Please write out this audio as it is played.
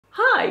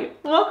Hi,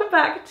 welcome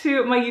back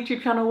to my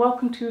YouTube channel.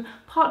 Welcome to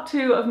part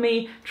 2 of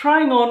me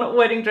trying on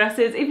wedding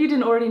dresses. If you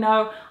didn't already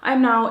know,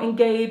 I'm now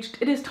engaged.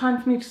 It is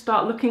time for me to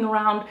start looking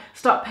around,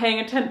 start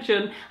paying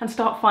attention and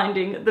start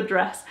finding the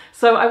dress.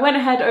 So I went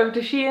ahead over to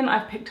Shein.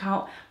 I've picked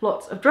out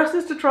lots of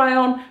dresses to try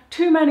on,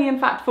 too many in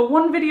fact for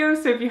one video.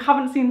 So if you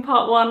haven't seen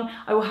part 1,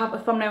 I will have a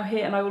thumbnail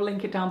here and I will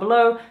link it down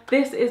below.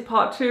 This is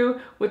part 2.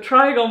 We're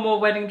trying on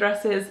more wedding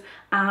dresses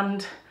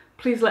and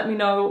please let me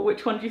know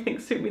which ones you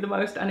think suit me the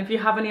most, and if you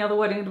have any other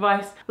wedding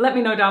advice, let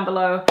me know down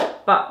below,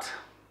 but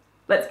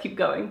let's keep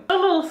going. A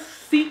little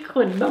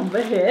sequin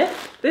number here.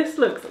 This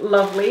looks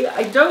lovely.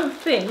 I don't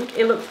think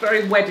it looks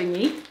very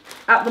wedding-y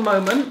at the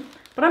moment,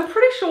 but I'm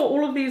pretty sure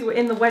all of these were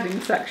in the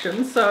wedding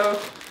section, so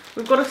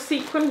we've got a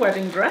sequin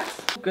wedding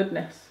dress. Oh,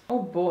 goodness.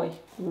 Oh boy.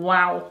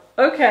 Wow.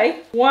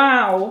 Okay.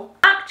 Wow.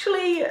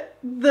 Actually,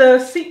 the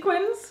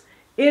sequins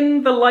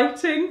in the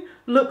lighting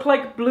look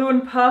like blue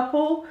and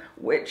purple,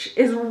 which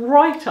is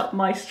right up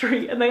my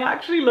street, and they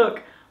actually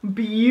look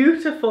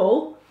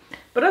beautiful.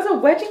 But as a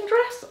wedding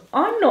dress,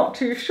 I'm not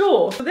too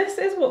sure. So this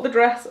is what the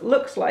dress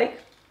looks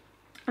like.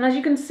 And as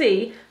you can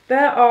see,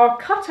 there are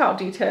cutout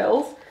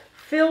details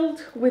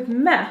filled with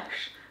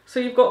mesh.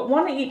 So you've got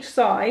one at each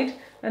side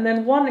and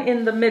then one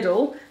in the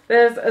middle.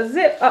 There's a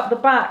zip up the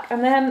back,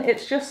 and then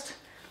it's just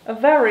a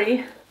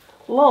very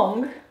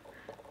long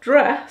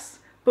dress,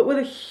 but with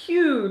a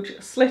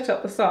huge slit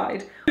up the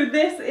side. So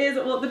this is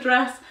what the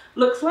dress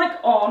looks like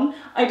on.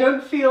 I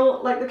don't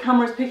feel like the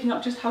camera is picking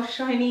up just how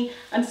shiny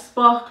and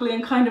sparkly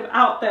and kind of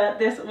out there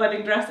this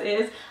wedding dress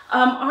is.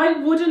 I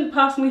wouldn't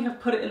personally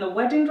have put it in the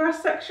wedding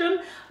dress section.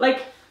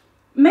 Like,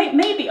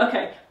 maybe,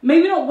 okay,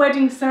 maybe not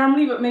wedding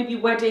ceremony, but maybe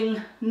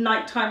wedding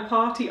nighttime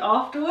party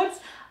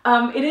afterwards.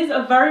 It is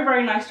a very,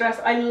 very nice dress.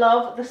 I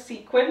love the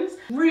sequins.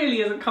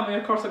 Really isn't coming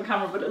across on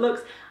camera, but it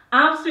looks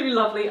absolutely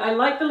lovely. I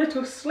like the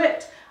little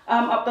slit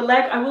up the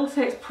leg. I will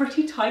say it's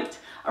pretty tight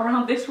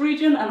around this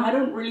region, and I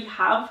don't really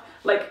have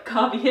like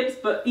curvy hips,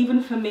 but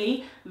even for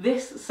me,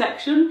 this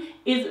section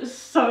is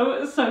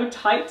so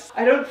tight.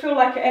 I don't feel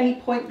like at any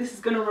point this is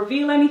going to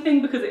reveal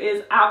anything because it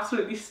is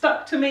absolutely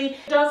stuck to me.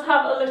 It does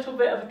have a little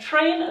bit of a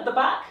train at the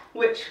back,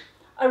 which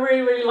I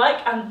really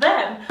like, and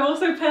then I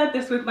also paired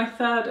this with my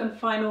third and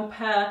final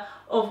pair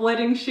of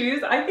wedding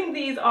shoes. I think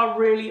these are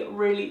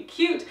really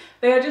cute.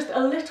 They are just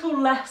a little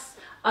less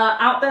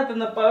out there than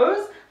the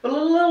bows, but a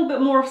little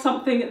bit more of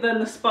something than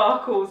the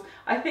sparkles.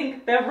 I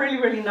think they're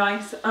really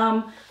nice.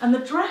 And the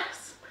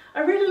dress,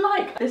 I really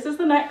like. This is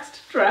the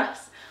next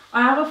dress.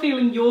 I have a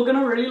feeling you're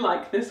gonna really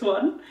like this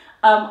one.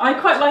 I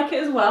quite like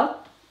it as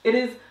well. It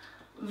is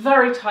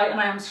very tight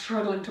and I am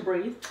struggling to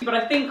breathe. But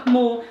I think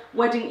more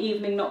wedding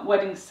evening, not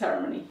wedding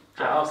ceremony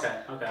dress.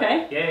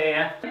 Okay.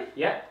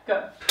 Yeah.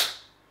 Go.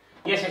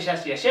 Yes.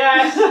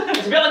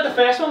 It's a bit like the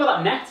first one with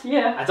that net.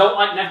 Yeah. I don't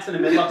like nets in the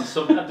middle.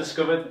 I've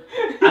discovered.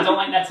 I don't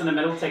like nets in the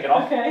middle. Take it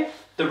off. Okay.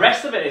 The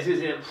rest of it is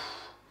yeah, I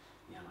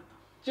like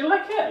that. Do you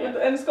like it?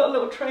 Yeah. And it's got a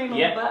little train on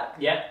the back.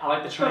 Yeah, I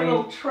like the train. Got a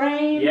little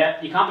train.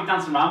 Yeah, you can't be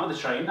dancing around with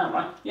the train now,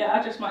 right? Yeah,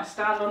 I just might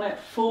stand on it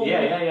full.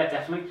 Yeah,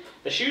 definitely.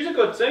 The shoes are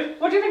good too.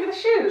 What do you think of the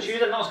shoes? The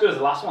shoes are not as good as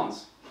the last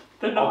ones.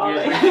 They're not,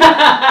 obviously.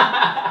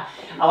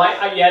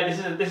 Yeah,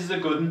 this is a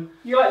good one.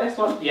 You like this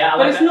one? Yeah, I like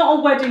but it's not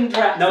a wedding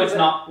dress. No, it's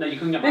not. No, you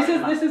couldn't get married.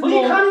 This is well,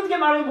 more. You can't even get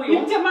married in what you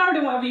want. You can get married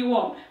in whatever you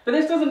want, but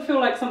this doesn't feel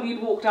like something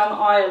you'd walk down the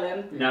aisle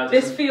in. No,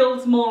 this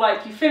feels more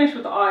like you finish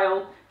with the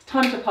aisle. It's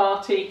time to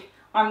party.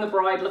 I'm the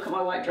bride. Look at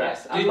my white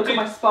dress. And look at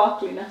my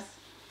sparkliness.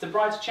 The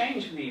bride's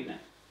change for the evening.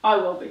 I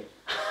will be.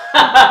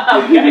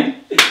 Okay.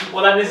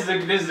 Well then,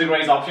 this is a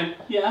great option.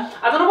 Yeah.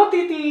 I don't know what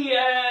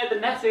the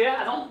net here.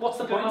 I don't. What's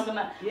the point? Of the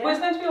net. Yeah. Well,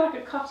 it's meant to be like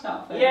a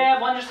cutout thing. Yeah.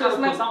 Why just have a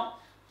meant... cutout?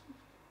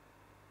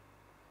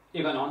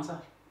 You got an answer?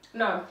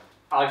 No.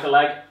 I like the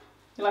leg.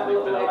 You like the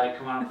little leg?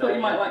 Come on I thought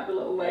you might like the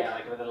little leg. Yeah, I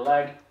like it with the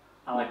leg.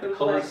 I like the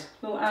colours.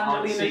 Little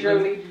Angelina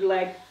Jolie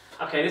leg.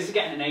 Okay, this is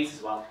getting an 8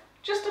 as well.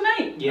 Just an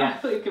 8? Yeah. I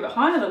thought you'd give it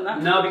higher than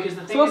that. No, because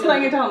the thing so what's is...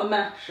 laying it down? The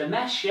mesh? The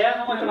mesh,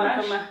 yeah. I don't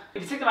like the mesh.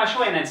 If you take the mesh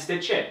away and then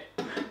stitch it,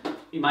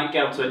 you might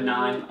get up to a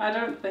 9. I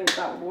don't think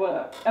that would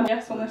work.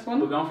 Yes on this one?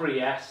 We're going for a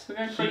yes. We're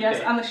going for a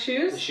yes. And the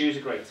shoes? The shoes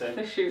are great too.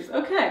 The shoes,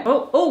 okay.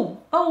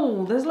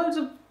 Oh, there's loads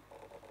of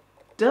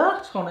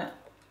dirt on it.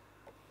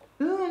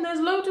 There's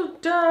loads of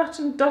dirt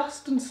and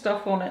dust and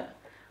stuff on it.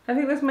 I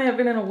think this may have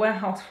been in a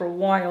warehouse for a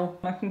while.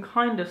 I can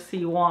kind of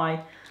see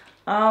why.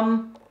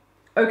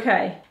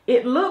 Okay,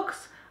 it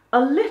looks a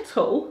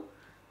little,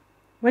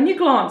 when you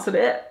glance at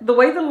it, the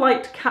way the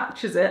light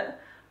catches it,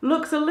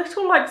 looks a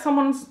little like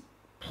someone's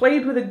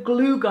played with a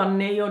glue gun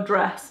near your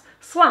dress,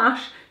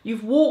 /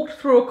 you've walked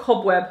through a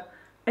cobweb.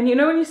 And you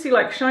know when you see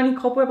like shiny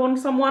cobweb on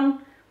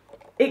someone?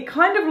 It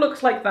kind of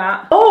looks like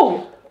that.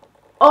 Oh!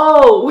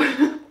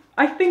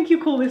 I think you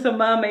call this a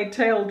mermaid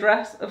tail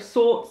dress of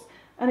sorts,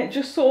 and it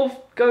just sort of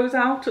goes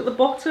out at the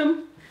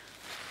bottom.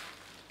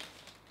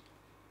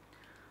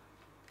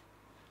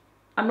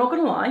 I'm not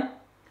gonna lie,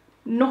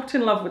 not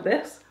in love with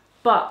this,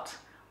 but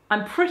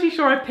I'm pretty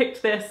sure I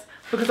picked this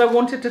because I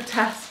wanted to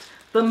test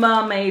the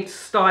mermaid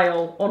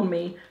style on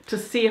me to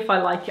see if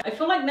I like it. I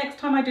feel like next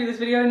time I do this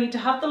video I need to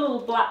have the little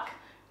black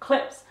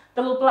clips,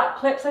 the little black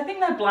clips. I think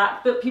they're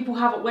black, that people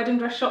have at wedding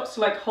dress shops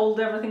to like hold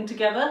everything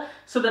together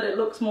so that it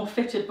looks more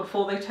fitted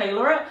before they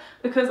tailor it.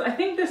 Because I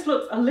think this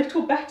looks a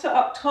little better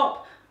up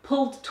top,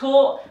 pulled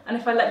taut, and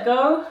if I let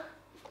go,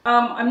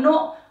 I'm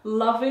not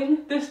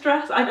loving this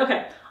dress.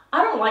 Okay,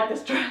 I don't like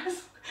this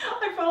dress.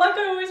 I feel like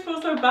I always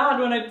feel so bad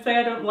when I say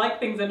I don't like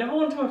things. I never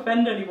want to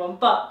offend anyone,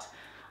 but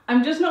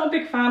I'm just not a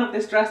big fan of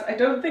this dress. I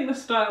don't think the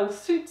style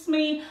suits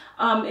me.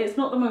 It's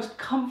not the most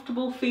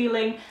comfortable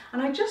feeling,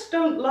 and I just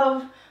don't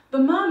love the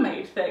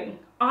mermaid thing.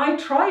 I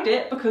tried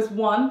it because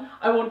 1,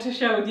 I want to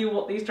share with you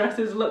what these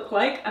dresses look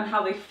like and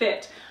how they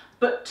fit,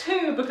 but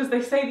 2, because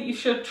they say that you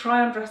should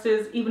try on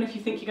dresses even if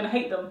you think you're gonna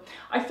hate them.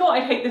 I thought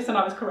I'd hate this and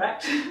I was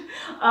correct.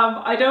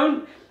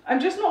 I'm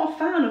just not a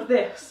fan of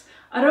this.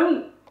 I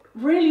don't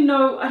really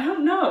know, I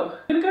don't know.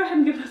 I'm gonna go ahead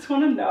and give this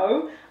one a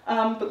no,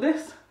 but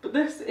this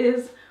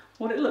is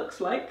what it looks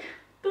like.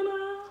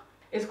 Ta-da!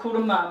 It's called a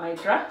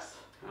mermaid dress.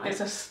 Nice.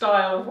 It's a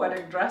style of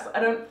wedding dress. I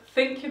don't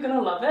think you're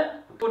gonna love it.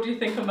 What do you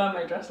think a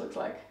mermaid dress looks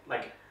like?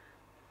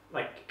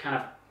 Like kind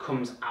of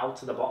comes out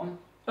to the bottom.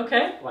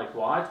 Okay. Like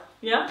wide.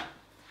 Yeah?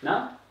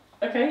 No?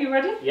 Okay, you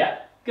ready? Yeah.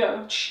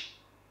 Go.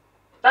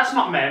 That's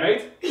not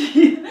mermaid.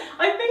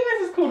 I think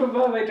this is called a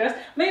mermaid dress.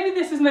 Maybe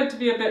this is meant to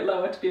be a bit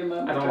lower to be a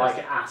mermaid dress. I don't like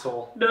it at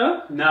all.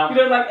 No? No. You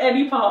don't like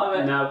any part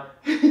of it? No.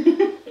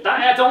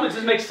 I don't, it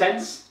doesn't make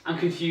sense. I'm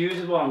confused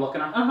with what I'm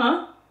looking at.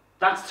 Uh-huh.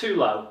 That's too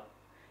low.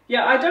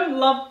 Yeah, I don't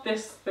love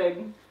this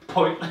thing.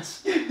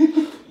 Pointless.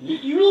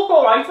 You look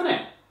alright in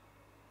it.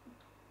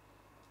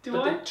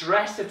 But the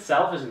dress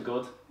itself isn't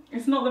good.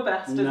 It's not the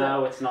best, is it?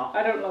 No, it's not.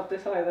 I don't love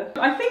this either.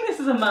 I think this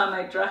is a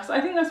mermaid dress. I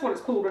think that's what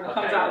it's called when it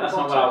comes out of the bottom. That's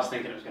not what I was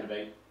thinking it was going to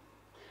be.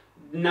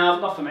 No,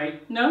 not for me.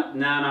 No?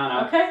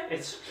 No. Okay.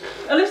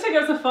 At least it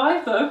gets a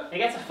 5 though. It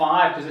gets a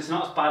 5 because it's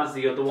not as bad as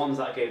the other ones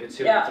that I gave it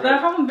 2 Yeah, and 3. there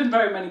haven't been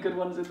very many good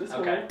ones in this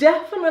one. Okay.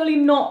 Definitely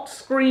not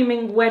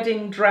screaming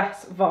wedding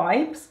dress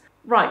vibes.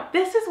 Right,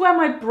 this is where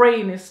my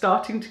brain is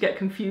starting to get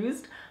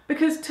confused,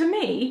 because to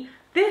me,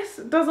 this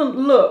doesn't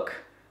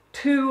look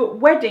too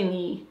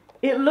wedding-y.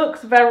 It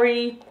looks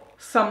very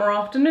summer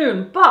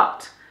afternoon,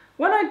 but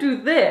when I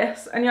do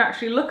this and you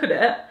actually look at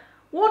it,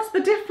 what's the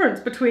difference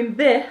between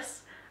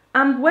this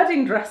and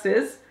wedding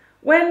dresses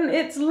when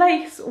it's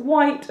lace,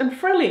 white and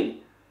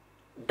frilly?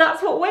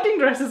 That's what wedding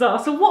dresses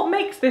are. So what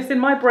makes this in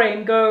my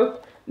brain go,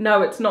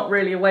 no, it's not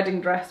really a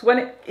wedding dress, when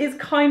it is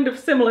kind of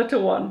similar to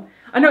one?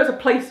 I know it's a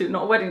playsuit,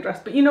 not a wedding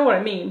dress, but you know what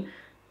I mean.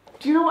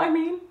 Do you know what I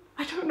mean?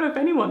 I don't know if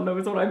anyone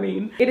knows what I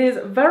mean. It is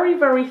very,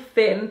 very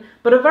thin,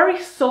 but a very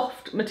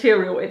soft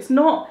material. It's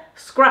not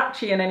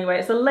scratchy in any way.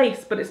 It's a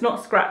lace, but it's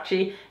not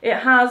scratchy. It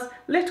has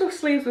little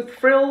sleeves with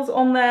frills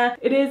on there.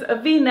 It is a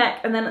V-neck,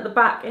 and then at the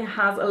back it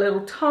has a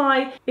little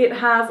tie. It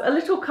has a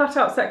little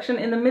cutout section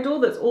in the middle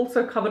that's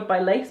also covered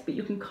by lace, but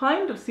you can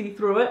kind of see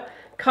through it,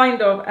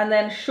 kind of, and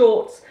then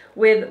shorts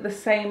with the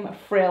same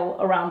frill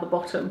around the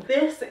bottom.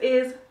 This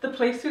is the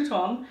playsuit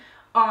on.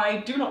 I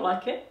do not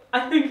like it.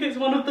 I think it's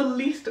one of the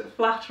least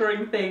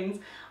flattering things.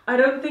 I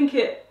don't think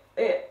it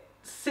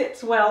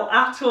sits well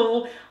at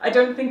all. I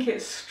don't think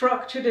it's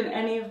structured in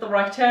any of the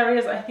right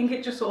areas. I think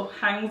it just sort of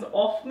hangs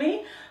off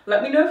me.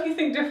 Let me know if you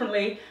think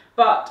differently,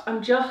 but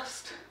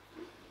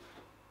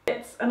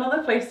it's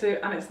another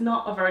playsuit and it's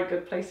not a very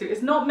good playsuit.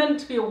 It's not meant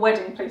to be a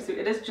wedding playsuit.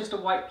 It is just a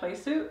white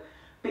playsuit.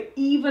 But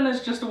even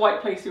as just a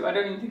white playsuit, I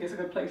don't even think it's a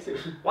good playsuit.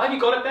 Why have you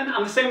got it then?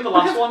 I'm the same with the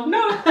last one.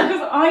 No,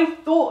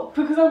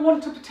 because I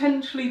want to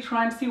potentially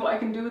try and see what I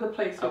can do with a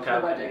playsuit for the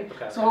wedding.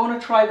 So I want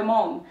to try them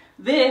on.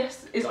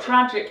 This is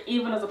tragic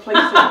even as a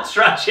playsuit.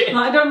 Tragic.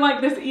 I don't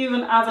like this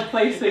even as a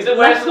playsuit. Is it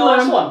worse than the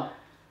last one?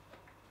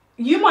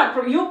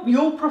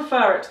 You'll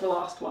prefer it to the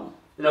last one.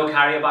 No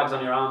carrier bags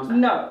on your arms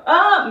then? No.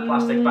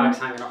 Plastic bags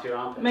hanging off your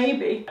armpits?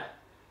 Maybe.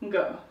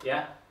 Go.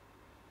 Yeah?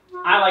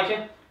 I like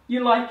it.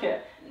 You like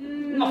it?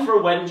 Not for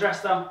a wedding dress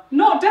though.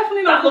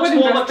 Definitely not for a wedding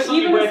dress. That looks more like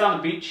something you wear down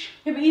the beach.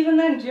 Yeah, but even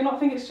then, do you not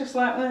think it's just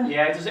like...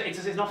 Yeah, it's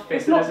not fitted,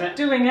 it's not is it?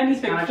 doing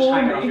anything it's for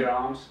just me. Off your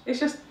arms. It's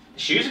just... The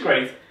shoes are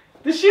great.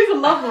 The shoes are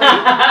lovely.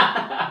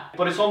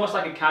 But it's almost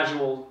like a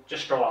casual,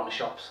 just stroll out the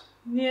shops.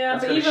 Yeah,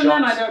 but even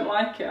then I don't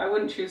like it. I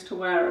wouldn't choose to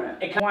wear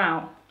it.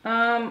 Wow.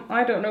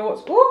 I don't know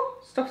what's... Ooh,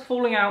 stuff's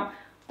falling out.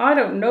 I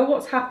don't know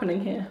what's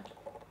happening here.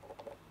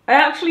 I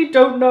actually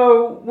don't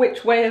know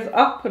which way is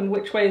up and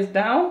which way is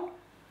down.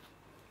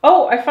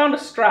 Oh, I found a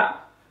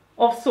strap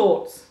of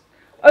sorts.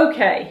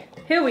 Okay,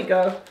 here we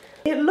go.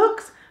 It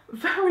looks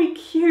very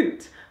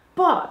cute,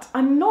 but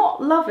I'm not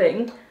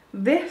loving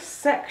this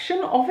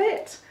section of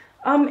it.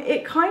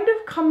 It kind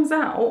of comes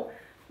out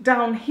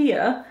down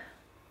here,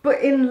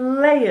 but in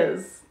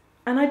layers.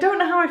 And I don't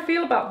know how I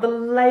feel about the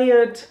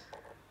layered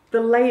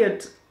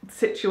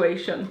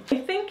situation. I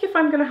think if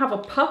I'm gonna have a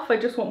puff, I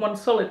just want one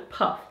solid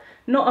puff,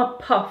 not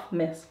a puff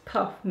miss.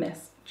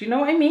 Do you know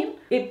what I mean?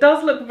 It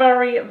does look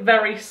very,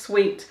 very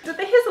sweet.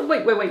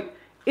 Wait.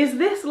 Is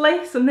this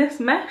lace and this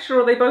mesh,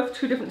 or are they both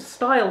two different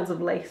styles of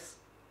lace?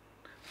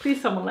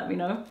 Please someone let me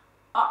know.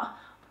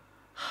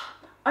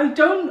 I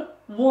don't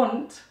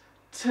want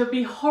to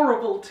be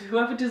horrible to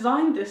whoever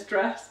designed this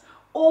dress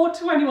or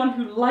to anyone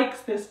who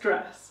likes this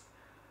dress,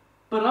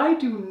 but I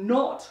do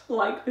not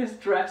like this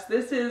dress.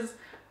 This is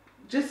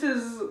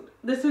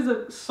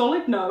a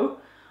solid no.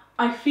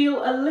 I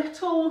feel a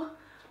little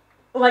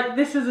like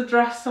this is a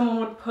dress someone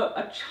would put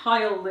a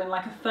child in,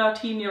 like a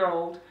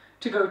 13-year-old,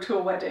 to go to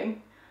a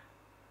wedding,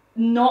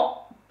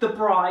 not the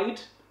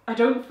bride. I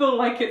don't feel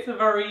like it's a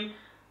very,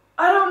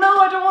 I don't know,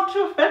 I don't want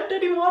to offend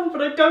anyone,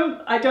 but I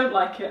don't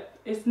like it.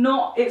 It's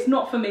not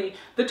for me.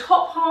 The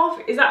top half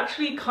is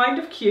actually kind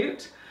of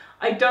cute.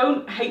 I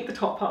don't hate the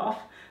top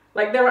half.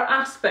 Like, there are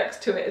aspects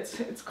to it.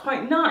 It's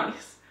quite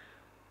nice,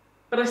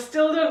 but I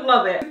still don't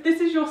love it. If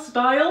this is your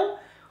style,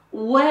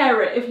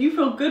 wear it. If you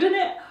feel good in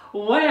it,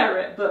 wear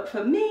it. But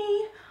for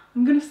me,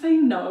 I'm gonna say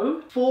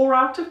no. 4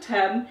 out of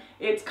 10.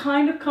 It's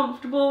kind of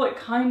comfortable, it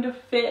kind of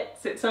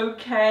fits, it's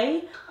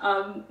okay.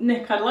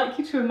 Nick, I'd like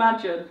you to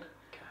imagine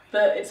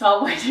that it's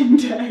our wedding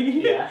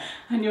day. Yeah.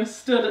 And you're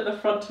stood at the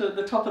front of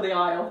the top of the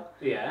aisle.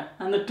 Yeah.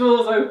 And the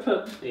door's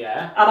open.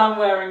 Yeah. And I'm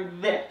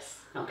wearing this.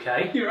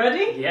 Okay. You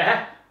ready?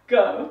 Yeah.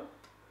 Go.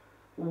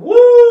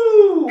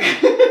 Woo! You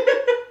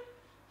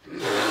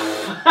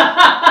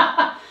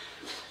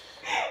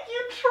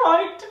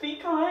tried to be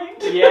kind.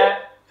 Yeah.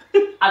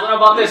 I don't know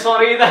about this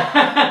one either.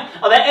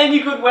 Are there any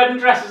good wedding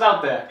dresses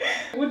out there?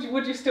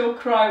 Would you still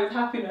cry with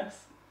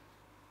happiness?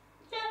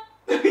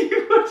 Yeah.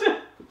 You would.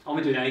 I'm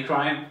not doing any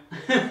crying.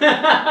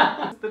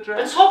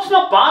 The The top's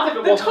not bad if it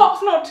wasn't. The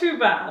top's not too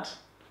bad.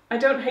 I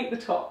don't hate the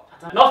top.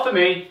 Not for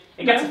me.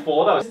 It gets a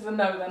 4 though. This is a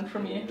no then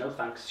from you. No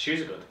thanks.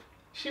 Shoes are good.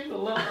 Shoes are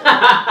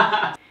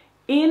lovely.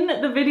 In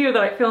the video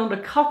that I filmed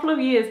a couple of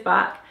years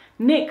back,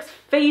 Nick's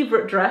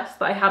favourite dress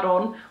that I had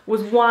on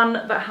was one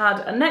that had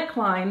a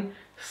neckline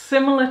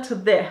similar to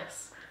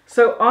this.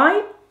 So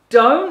I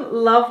don't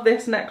love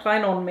this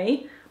neckline on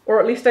me, or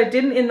at least I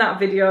didn't in that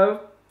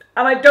video,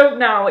 and I don't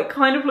now. It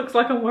kind of looks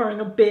like I'm wearing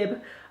a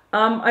bib.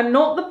 I'm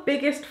not the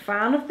biggest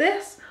fan of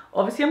this.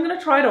 Obviously I'm going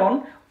to try it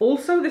on.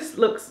 Also, this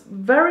looks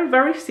very,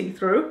 very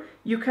see-through.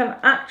 You can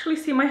actually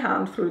see my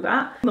hand through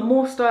that. The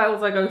more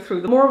styles I go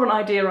through, the more of an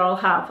idea I'll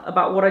have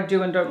about what I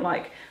do and don't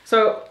like.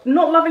 So,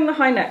 not loving the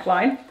high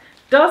neckline.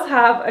 Does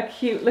have a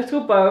cute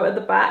little bow at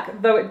the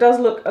back, though it does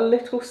look a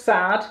little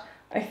sad.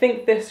 I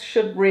think this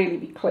should really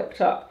be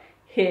clipped up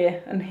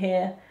here and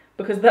here,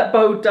 because that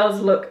bow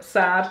does look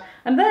sad.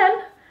 And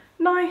then,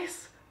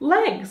 nice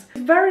legs.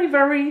 Very,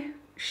 very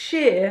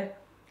sheer.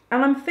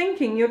 And I'm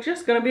thinking you're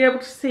just going to be able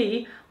to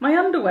see my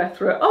underwear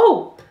through it.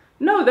 Oh,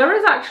 no, there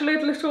is actually a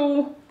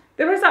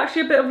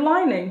bit of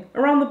lining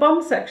around the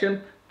bum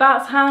section.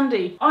 That's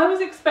handy. I was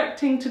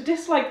expecting to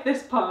dislike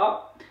this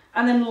part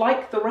and then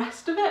like the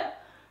rest of it.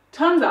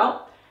 Turns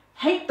out,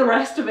 hate the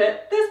rest of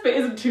it. This bit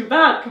isn't too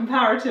bad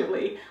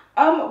comparatively.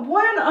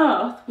 Why on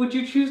earth would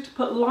you choose to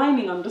put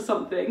lining under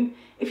something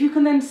if you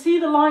can then see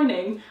the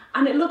lining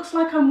and it looks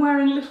like I'm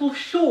wearing little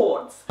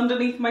shorts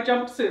underneath my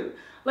jumpsuit?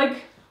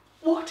 Like,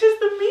 what is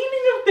the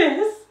meaning of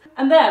this?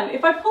 And then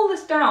if I pull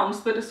this down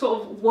so that it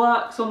sort of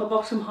works on the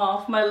bottom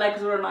half, my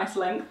legs are a nice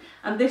length,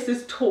 and this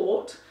is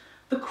taut,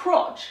 the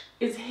crotch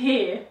is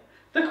here.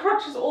 The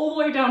crotch is all the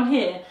way down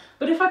here.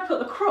 But if I put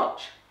the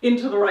crotch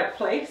into the right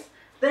place,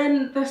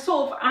 then they're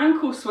sort of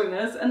ankle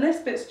swingers, and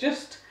this bit's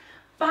just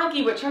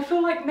baggy, which I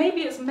feel like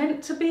maybe it's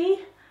meant to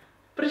be,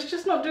 but it's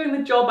just not doing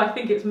the job I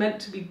think it's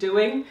meant to be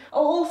doing.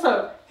 Oh,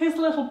 also, here's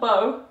a little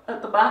bow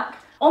at the back.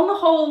 On the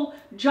whole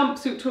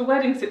jumpsuit to a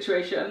wedding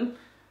situation,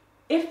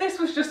 if this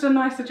was just a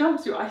nicer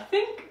jumpsuit, I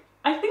think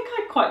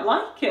I'd quite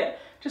like it.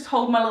 Just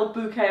hold my little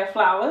bouquet of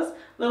flowers,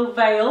 little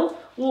veil,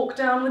 walk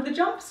down with the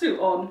jumpsuit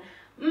on.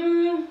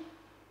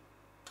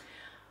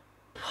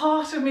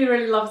 Part of me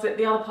really loves it,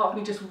 the other part of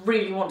me just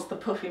really wants the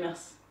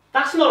puffiness.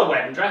 That's not a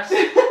wedding dress.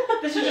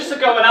 This is just a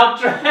going out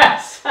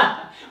dress.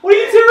 What are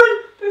you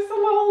doing? It's a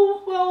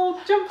little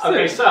jumpsuit.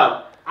 Okay,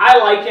 so I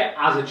like it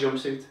as a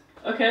jumpsuit.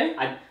 Okay.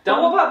 I don't.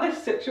 But what about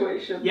this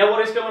situation? Yeah,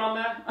 what is going on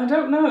there? I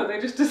don't know.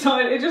 They just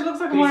decided. It just looks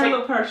like I'm wearing a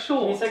little pair of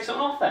shorts. Can you take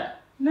something off there?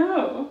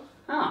 No.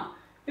 Ah.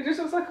 It just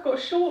looks like I've got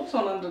shorts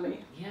on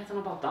underneath. Yeah, I don't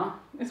know about that.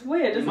 It's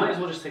weird, isn't it? You might as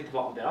well just take the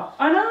bottom bit off.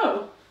 I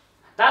know.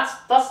 That's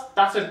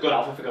a good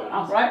outfit for going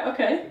out. Right.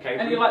 Okay. Okay.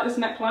 And you like this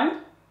neckline?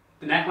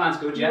 The neckline's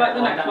good. Yeah. You like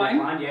the I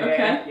neckline? Yeah.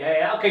 Okay.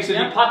 Yeah. Okay, so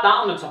you put that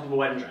on the top of a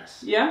wedding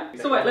dress. Yeah.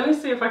 So wait, let me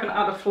see if I can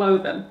add a flow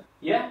then.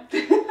 Yeah.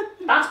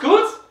 That's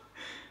good.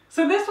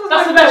 So this was.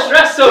 That's the best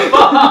dress so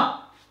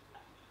far.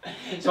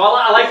 So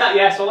I like that.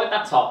 Yeah. So I like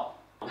that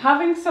top.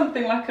 Having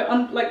something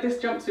like this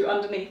jumpsuit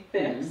underneath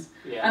this,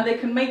 and they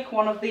can make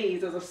one of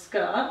these as a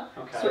skirt,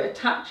 so it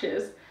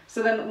attaches.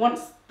 So then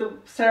once the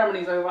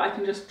ceremony's over, I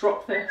can just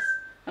drop this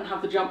and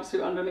have the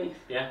jumpsuit underneath.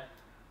 Yeah,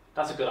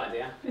 that's a good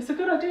idea. It's a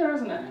good idea,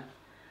 isn't it? Yeah.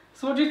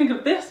 So what do you think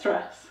of this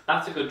dress?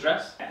 That's a good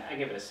dress. I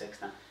give it a 6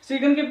 then. So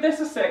you're going to give this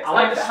a 6? I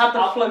like if it had the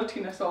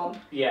floatiness on.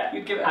 Yeah.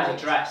 You'd give it as an a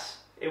 8. dress.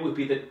 It would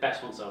be the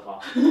best one so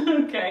far.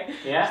 Okay.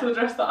 Yeah. So the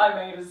dress that I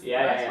made is the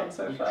best one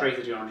so far. You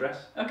created your own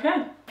dress. Okay.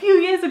 A few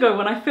years ago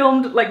when I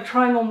filmed like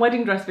trying on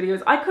wedding dress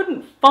videos, I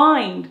couldn't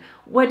find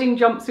wedding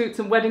jumpsuits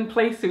and wedding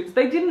play suits.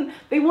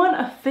 They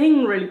weren't a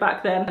thing really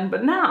back then,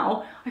 but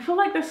now I feel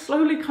like they're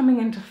slowly coming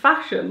into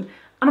fashion.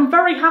 and I'm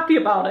very happy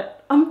about it.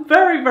 I'm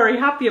very, very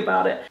happy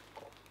about it.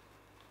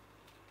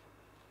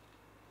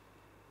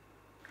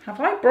 Have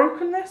I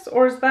broken this,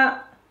 or is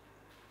that...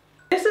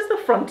 This is the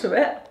front of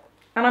it,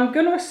 and I'm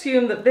going to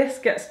assume that this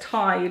gets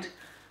tied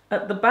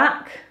at the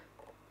back.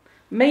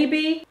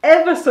 Maybe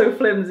ever so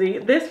flimsy.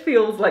 This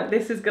feels like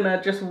this is going to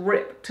just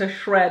rip to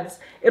shreds.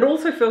 It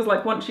also feels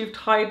like once you've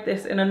tied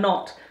this in a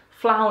knot,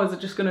 flowers are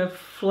just going to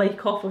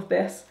flake off of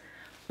this.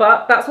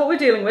 But that's what we're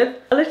dealing with.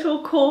 A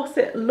little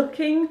corset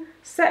looking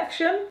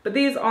section, but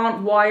these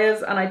aren't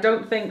wires, and I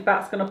don't think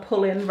that's going to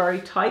pull in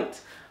very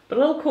tight. But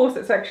a little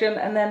corset section,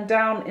 and then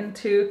down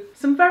into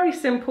some very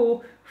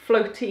simple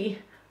floaty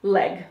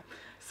leg.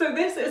 So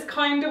this is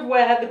kind of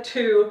where the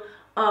two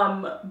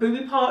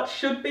booby parts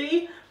should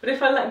be, but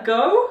if I let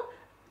go,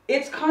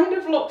 it's kind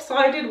of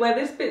lopsided where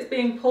this bit's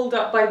being pulled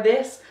up by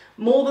this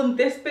more than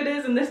this bit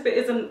is, and this bit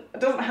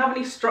doesn't have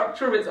any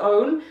structure of its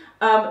own.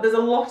 There's a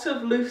lot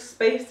of loose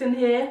space in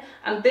here,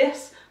 and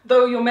this,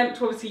 though you're meant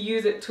to obviously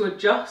use it to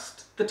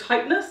adjust the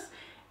tightness,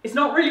 it's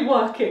not really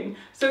working.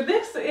 So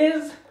this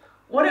is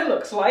what it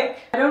looks like.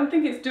 I don't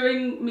think it's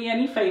doing me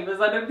any favors.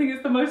 I don't think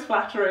it's the most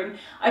flattering.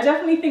 I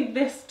definitely think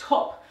this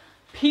top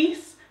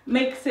piece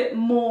makes it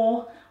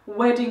more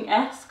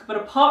wedding-esque, but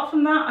apart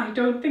from that, I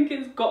don't think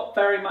it's got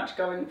very much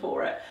going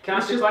for it. Can I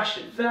ask you a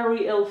question?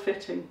 Very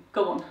ill-fitting.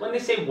 Go on. When they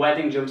say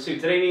wedding jumpsuit,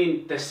 do they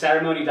mean the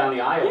ceremony down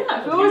the aisle?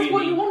 Yeah, it's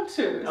what you want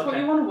to. It's what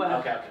you want to wear.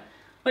 Okay, okay.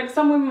 Like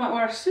some women might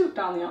wear a suit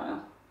down the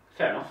aisle.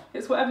 Fair enough.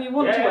 It's whatever you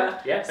want to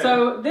wear. Yeah,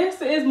 so enough.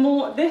 This is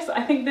more,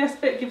 I think this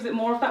bit gives it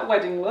more of that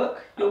wedding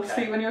look. You'll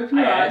see when you open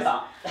your eyes.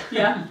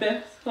 Yeah,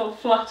 this little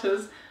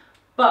flutters.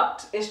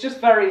 But it's just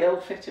very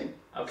ill-fitting.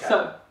 Okay. So,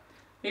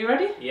 are you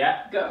ready?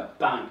 Yeah. Go.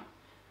 Bang.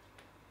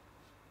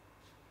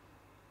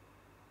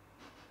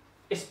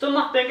 It's done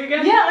that thing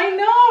again? Yeah, I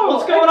know!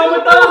 What's going on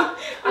with that?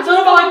 I don't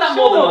know if I like that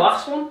more than the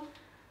last one.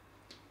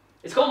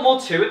 It's got more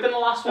to it than the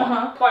last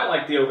one. Quite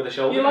like the over the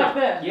shoulder. You like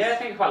this? Yeah, I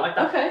think I quite like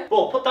that. Okay.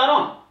 But put that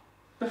on.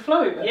 The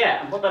flowy bit?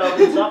 Yeah, and put that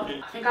over the top.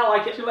 I think I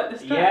like it. Do you like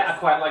this dress? Yeah, I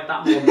quite like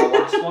that more than the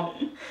last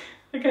one.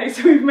 Okay,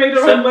 so we've made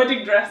our own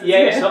wedding dresses.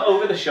 Yeah, so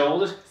over the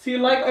shoulders. So you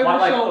like over quite the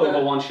like shoulder?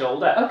 over one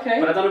shoulder. Okay.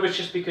 But I don't know if it's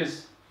just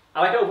because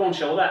I like it over one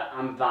shoulder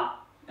and that.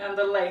 And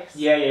the lace.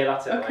 Yeah,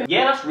 that's it. Okay.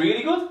 Yeah, that's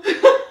really good.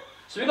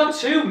 So we've got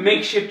two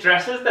makeshift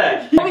dresses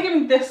there. What are we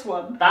giving this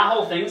one? That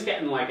whole thing's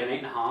getting like an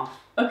 8.5.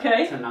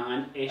 Okay. To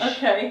 9-ish.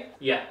 Okay.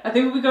 Yeah. I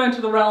think if we go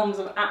into the realms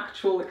of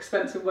actual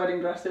expensive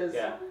wedding dresses,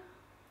 yeah,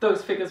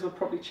 those figures would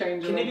probably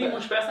change. Can they be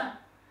much better?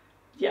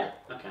 Yeah.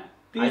 Okay.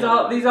 These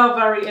are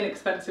very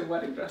inexpensive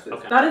wedding dresses.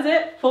 Okay. That is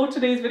it for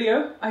today's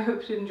video. I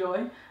hope you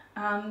enjoy,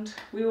 and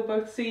we will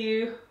both see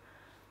you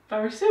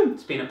very soon.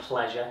 It's been a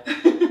pleasure.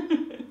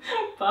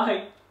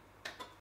 Bye.